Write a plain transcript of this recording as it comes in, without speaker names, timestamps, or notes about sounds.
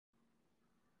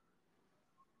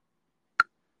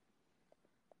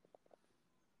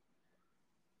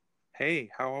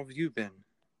Hey, how have you been?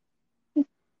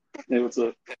 Hey, what's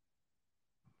up?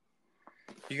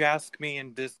 You asked me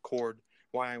in Discord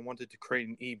why I wanted to create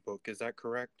an ebook, is that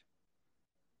correct?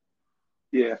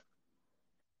 Yeah.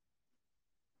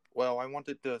 Well, I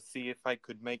wanted to see if I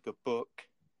could make a book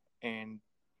and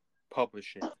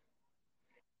publish it.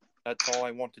 That's all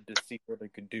I wanted to see what I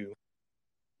could do.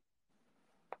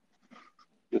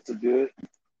 Just to do it.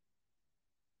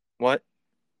 What?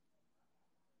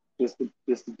 Just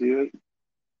to do it.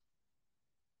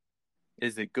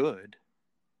 Is it good?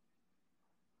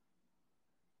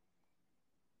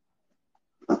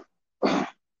 You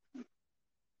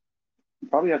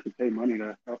probably have to pay money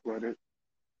to upload it.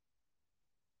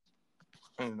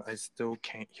 And I still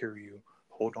can't hear you.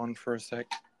 Hold on for a sec.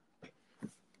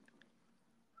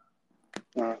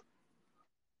 Uh,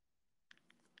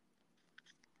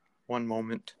 One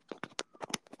moment.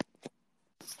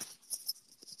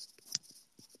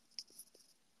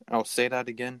 I'll say that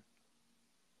again.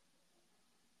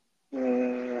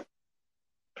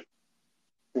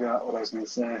 forgot what I was going to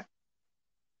say.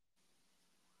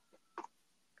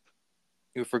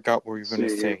 You forgot what you were going to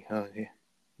See here. say.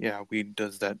 Yeah, weed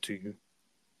does that to you.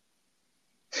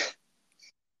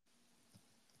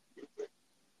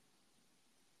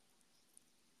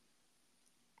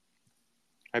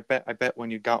 I bet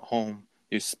when you got home,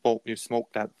 you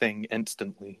smoked that thing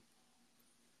instantly.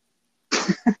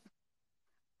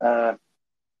 No.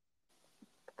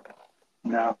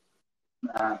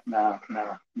 No.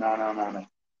 No.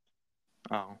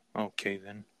 Oh, okay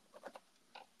then.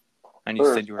 And you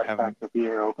said First, you were I having cracked the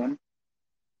beer open,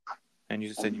 and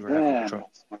having then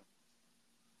trouble.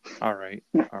 All right.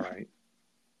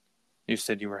 You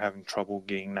said you were having trouble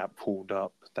getting that pulled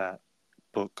up, that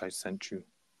book I sent you.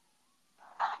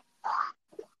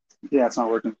 yeah, it's not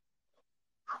working.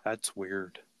 That's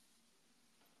weird.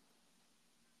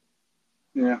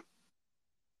 Yeah.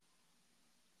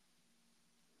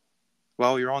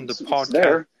 Well, you're on the It's podcast.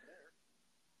 there.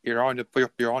 You're on the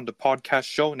podcast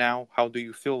show now. How do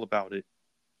you feel about it?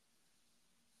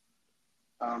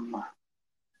 A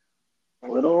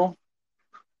little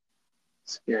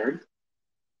scared,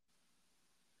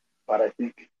 but I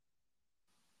think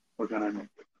we're gonna make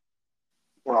it.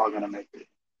 We're all gonna make it.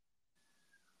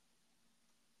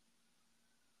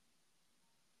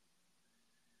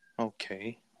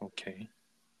 Okay.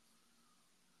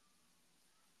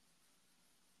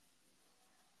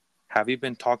 Have you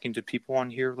been talking to people on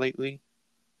here lately?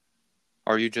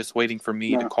 Or are you just waiting for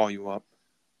me to No. call you up?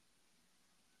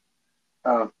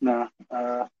 Oh no.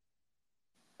 I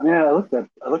mean, I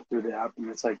looked through the app, and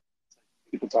it's like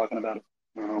people talking about,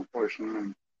 abortion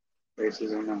and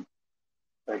racism, and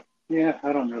like, yeah,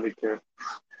 I don't really care.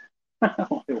 I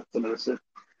don't really listen to this shit.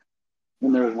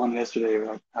 And there was one yesterday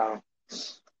about how,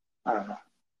 I don't know,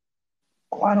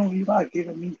 why don't you like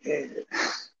giving me head?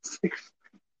 It's like,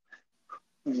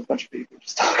 there's a bunch of people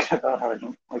just talking about how I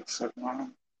don't like sucking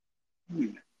on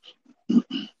them.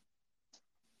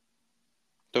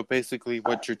 So basically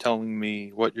what you're telling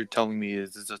me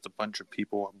is just a bunch of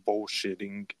people are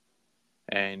bullshitting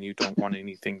and you don't want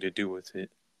anything to do with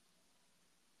it.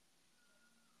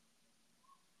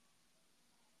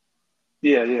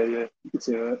 Yeah. You can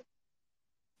say that.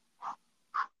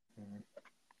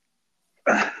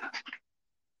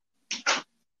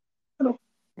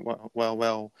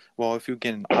 Well, if you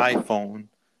get an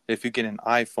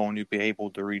iPhone, you'd be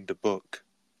able to read the book.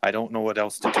 I don't know what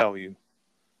else to tell you.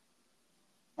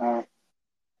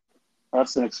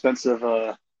 That's an expensive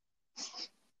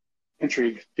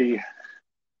entry fee.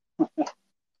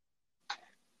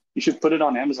 You should put it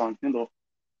on Amazon Kindle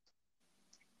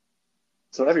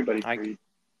so everybody can read.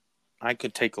 I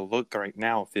could take a look right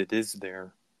now if it is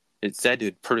there. It said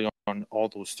it'd put it on all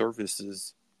those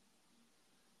services.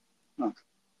 Huh.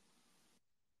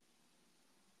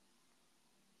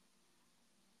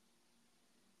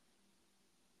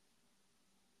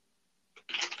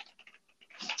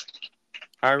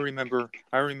 I remember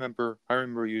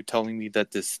you telling me that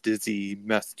this dizzy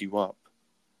messed you up.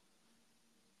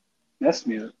 Messed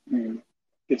me up. I mean,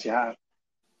 get you high.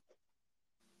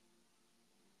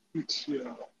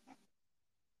 Yeah.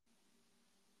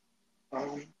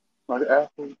 Like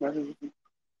apples,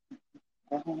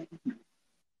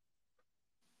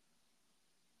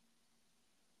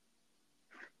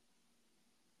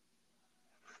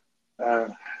 uh,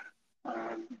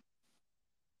 um,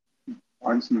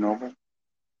 Barnes and Noble.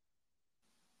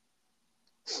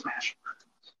 Smash.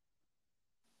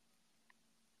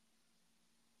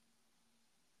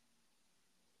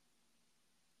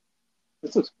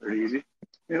 This looks pretty easy.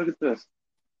 Hey, look at this.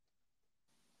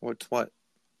 What's what?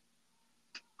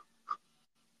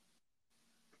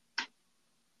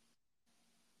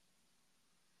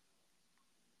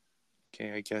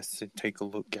 Okay, I guess I'd take a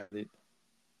look at it.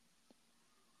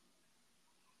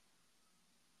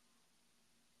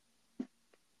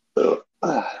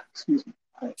 Excuse me.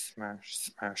 Smash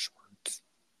words.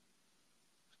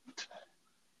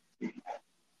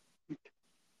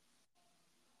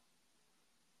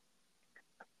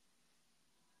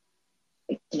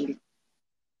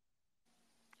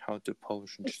 How to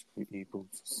polish and distribute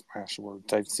ebooks. Smash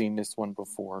words. I've seen this one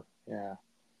before. Yeah.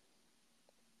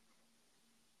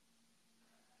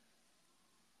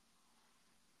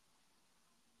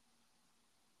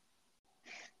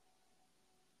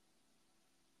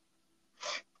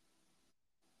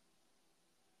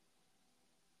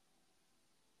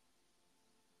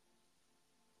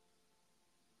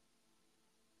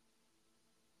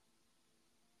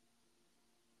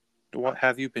 What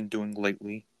have you been doing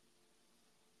lately?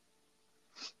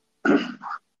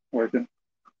 Working.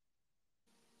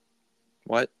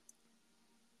 What?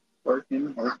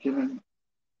 Working,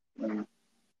 and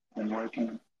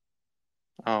working.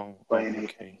 Oh, Playing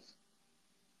okay.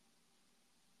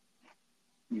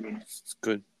 it. It's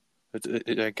good.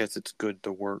 I guess it's good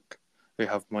to work. They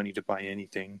have money to buy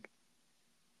anything.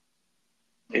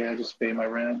 Yeah, I just pay my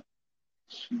rent.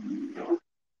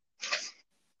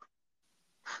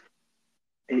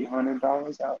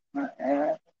 $800 out my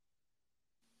ass.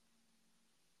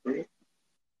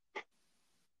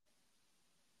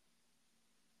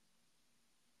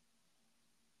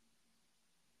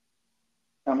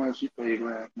 How much you paid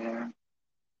rent, man?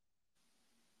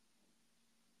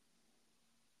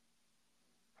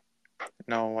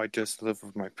 No, I just live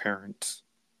with my parents.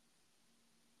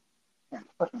 I'm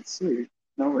fucking serious.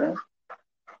 No rent?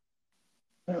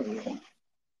 Hell yeah.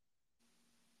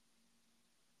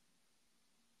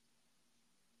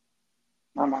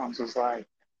 My mom's just like,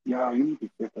 yo, you need to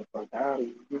get the fuck out of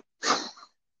here.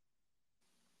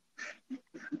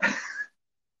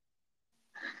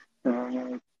 And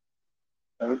I'm like,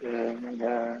 okay, my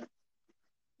God.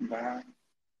 Bye.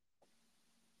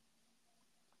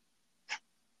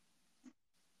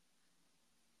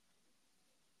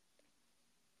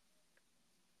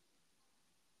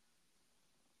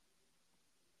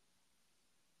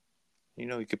 You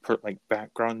know, you could put like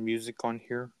background music on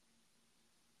here.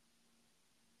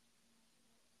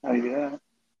 Oh, yeah.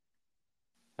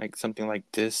 Like something like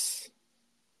this.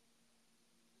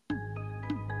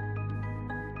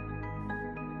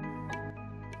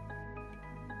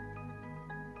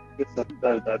 Guess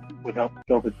that would help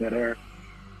fill the dead air.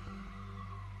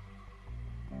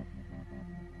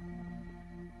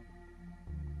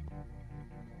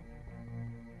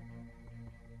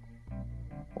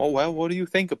 Oh, well, what do you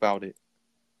think about it?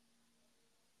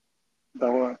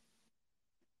 That what?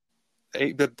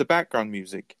 Hey, the background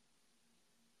music.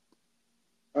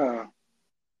 Uh,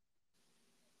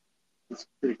 it's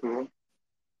pretty cool.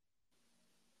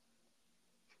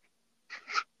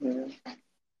 Yeah.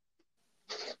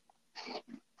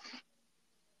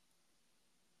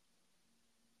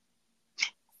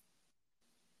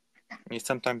 I mean,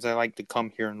 sometimes I like to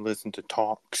come here and listen to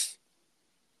talks.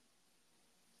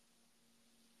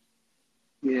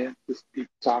 Yeah, just keep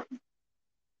talking.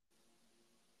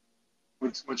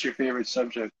 What's your favorite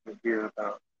subject to hear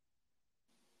about?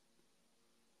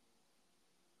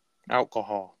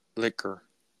 Alcohol, liquor.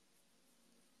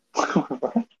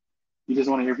 You just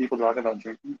want to hear people talk about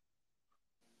drinking?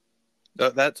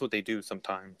 That's what they do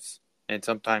sometimes. And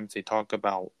sometimes they talk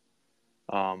about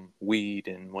weed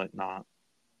and whatnot.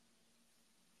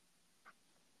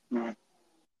 No.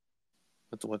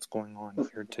 What's going on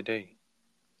here today?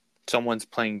 Someone's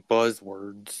playing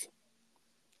buzzwords.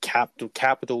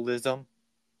 Capitalism.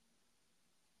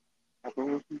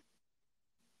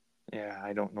 Yeah,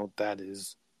 I don't know what that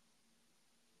is.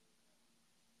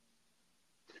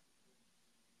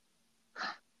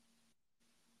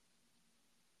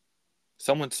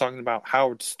 Someone's talking about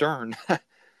Howard Stern.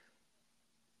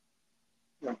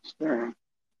 Yeah, Stern.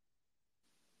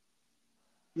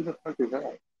 Who the fuck is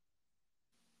that?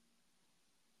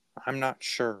 I'm not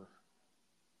sure.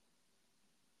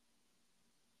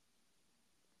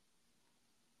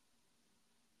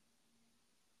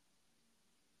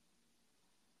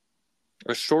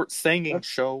 A short singing That's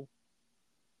show.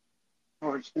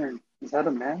 Howard Stern. Is that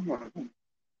a man or a woman?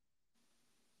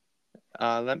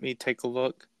 Let me take a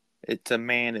look. It's a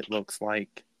man, it looks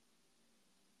like.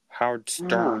 Howard Oh,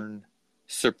 Stern,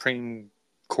 Supreme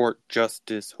Court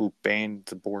Justice who banned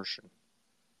abortion.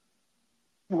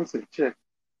 what's a chick?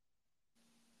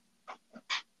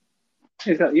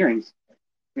 She's got earrings.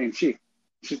 I mean, she's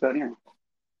got earrings.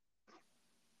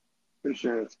 Pretty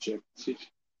sure it's a chick.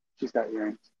 She's got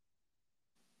earrings.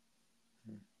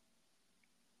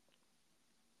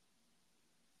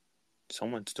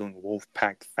 Someone's doing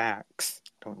Wolfpack Facts.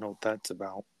 Don't know what that's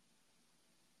about.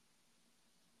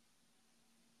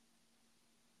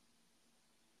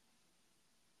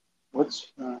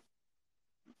 What's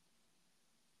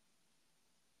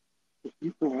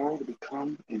defeat the world to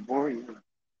become a warrior?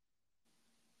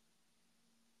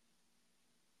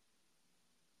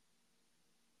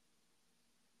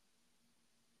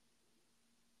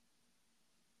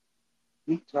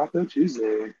 Eat Taco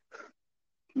Tuesday.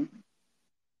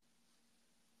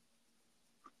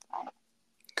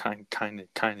 Kind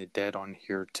of dead on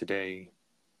here today.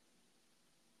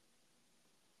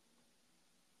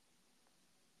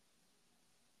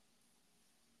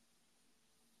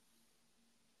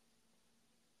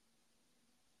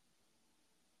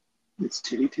 It's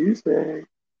Titty Tuesday.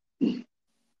 Did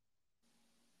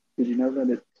you know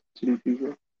that it's Titty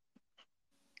Tuesday?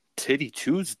 Titty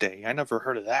Tuesday? I never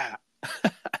heard of that.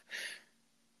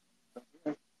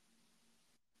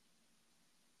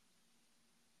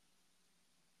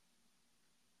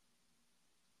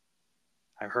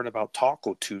 I heard about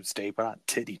Taco Tuesday, but not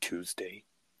Titty Tuesday.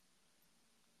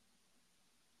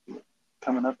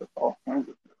 Coming up with all kinds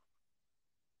of stuff.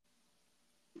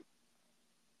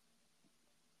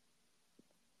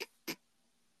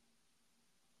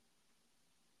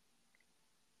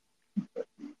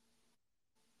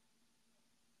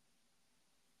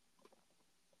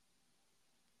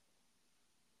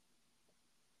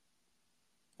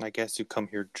 I guess you come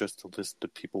here just to listen to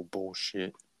people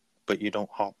bullshit, but you don't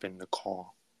hop in the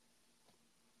car.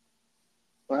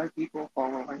 Black people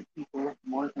follow white people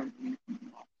more than anything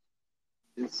else.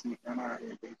 It's the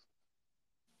NRA base.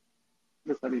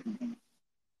 What does that even mean?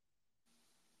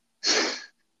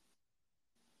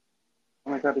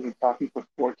 Oh my god, they've been talking for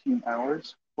 14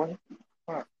 hours? What the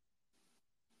fuck?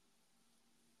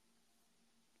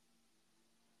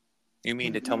 You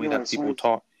mean to tell me that people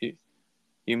talk?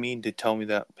 You mean to tell me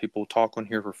that people talk on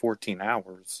here for 14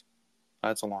 hours?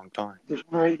 That's a long time. There's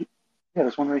one right, yeah,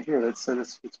 there's one right here that said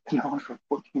it's been on for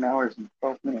 14 hours and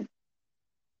 12 minutes.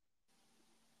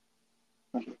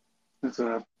 It's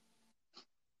a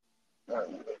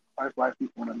 5 black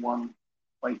people and 1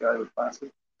 white guy with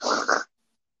glasses.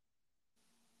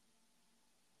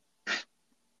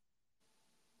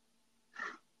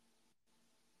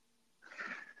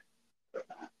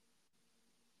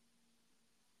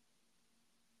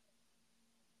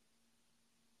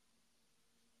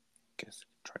 Guess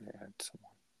try to add someone.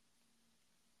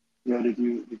 Yeah, did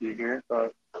you hear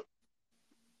it?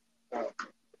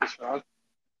 Chris Rock,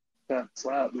 that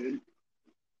slap, dude.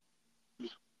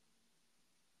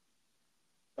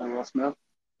 Will Smith,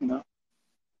 you know?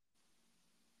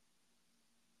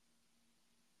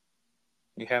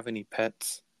 You have any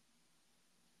pets?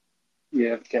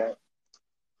 Yeah, cat.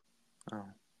 Oh.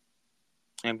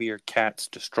 Maybe your cat's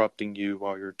disrupting you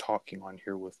while you're talking on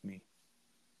here with me.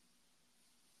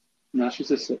 No, she's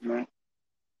just sitting there.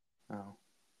 Oh.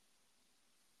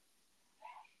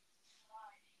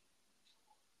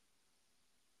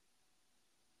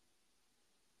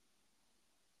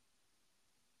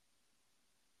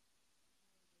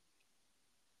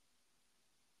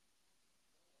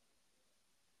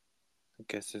 I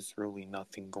guess there's really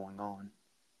nothing going on.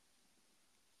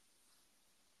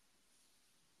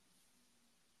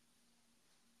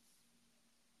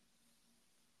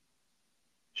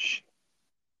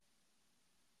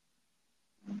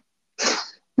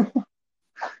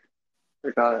 I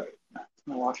got it. I'm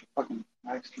gonna watch a fucking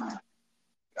live stream. God,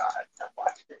 I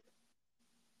watched it.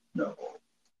 No.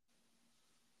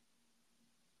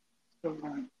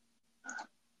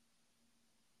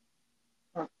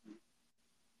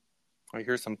 I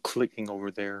hear some clicking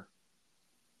over there.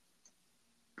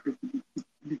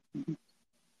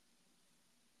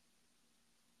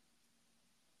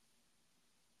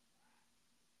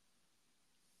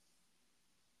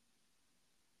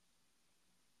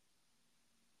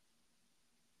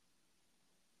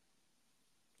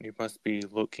 You must be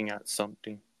looking at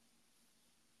something.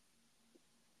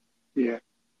 Yeah.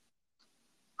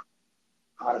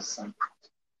 Awesome.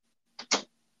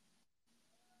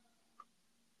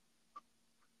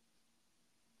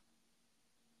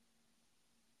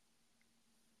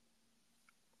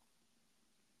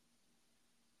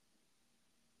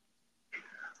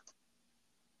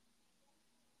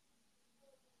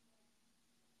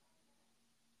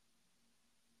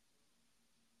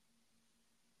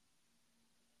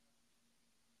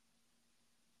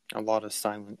 A lot of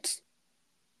silence.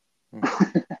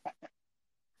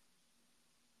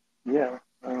 Yeah.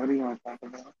 What do you want to talk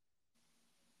about?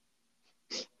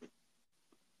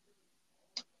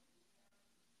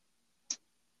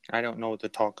 I don't know what to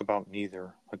talk about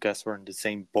neither. I guess we're in the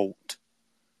same boat.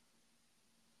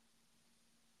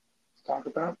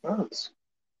 about boats.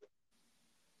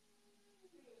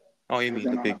 Oh, you Ever mean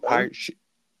been the on a big boat? pirate ship?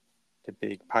 The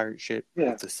big pirate ship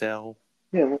Yeah, with the sail?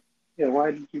 yeah, yeah.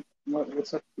 Why did you?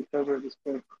 What's up with the cover of this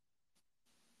book?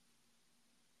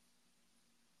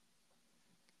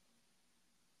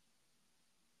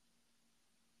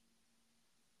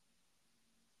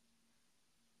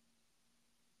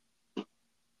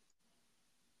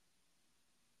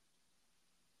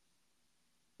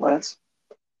 Lance,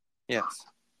 Yes.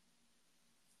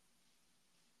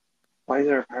 why is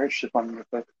there a pirate ship on your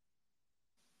book?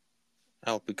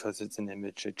 Oh, because it's an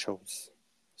image. I chose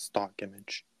stock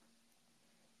image.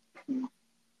 Hmm.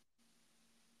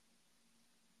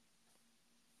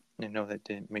 I know that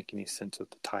didn't make any sense with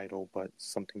the title, but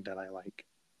something that I like.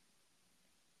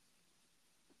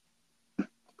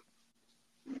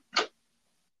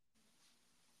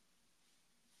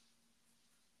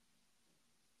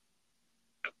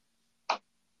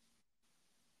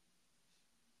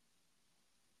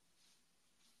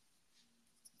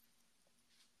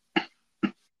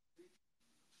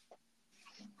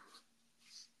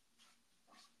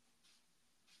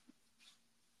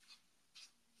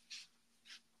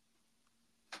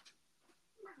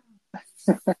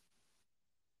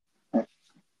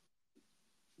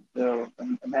 So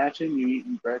imagine you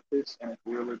eating breakfast and a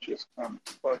gorilla just comes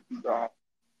fucking off.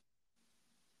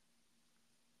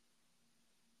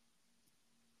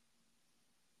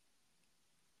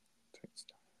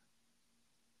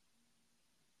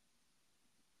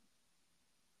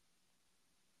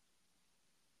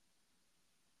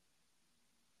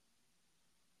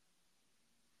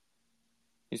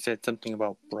 You said something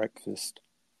about breakfast.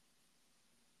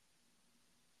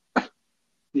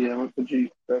 Yeah, what would you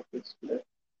eat for breakfast today?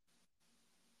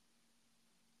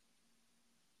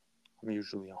 I'm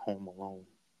usually at home alone.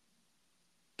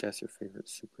 Guess your favorite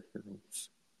superheroes.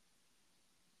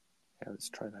 Yeah, let's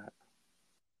try that.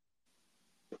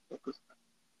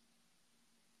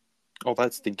 Oh,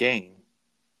 that's the game.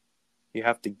 You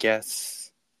have to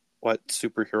guess what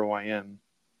superhero I am.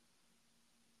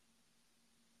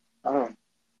 Oh,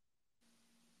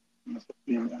 must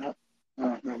be in that.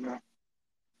 Oh, no, no.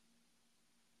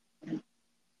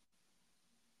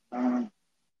 Um,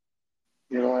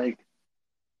 you're like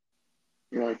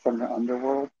you're like from the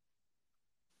underworld.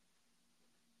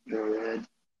 You're red.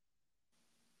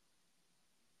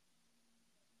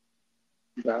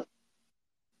 You got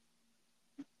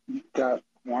you got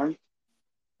horns.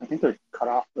 I think they're cut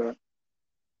off the.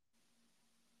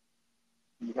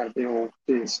 You got a big old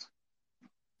fist.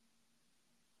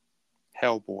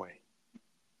 Hellboy.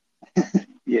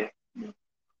 Yeah.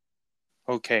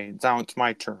 Okay, now it's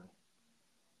my turn.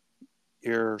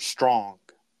 You're strong.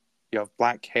 You have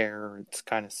black hair. It's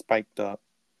kind of spiked up,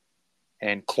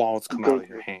 and claws come out of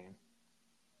your Goku. hand.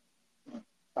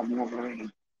 I'm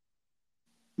Wolverine.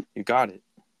 You got it.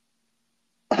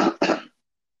 I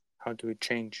How do we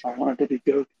change? wanted to be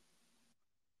Goku.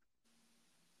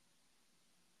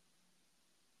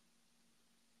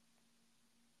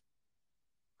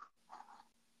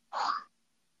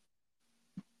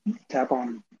 Tap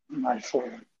on my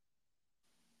forehead.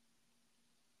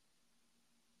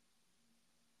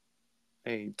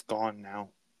 Hey, it's gone now.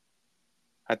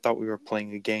 I thought we were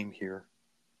playing a game here.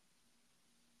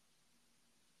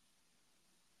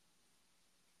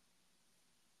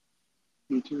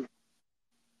 Me too.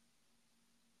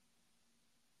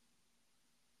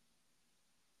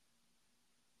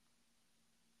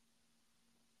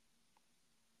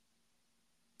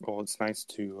 Well, it's nice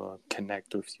to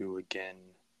connect with you again,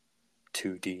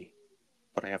 2D,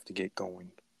 but I have to get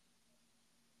going.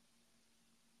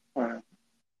 All right.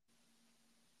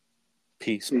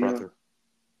 Peace, See ya. brother.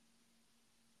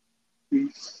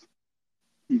 Peace.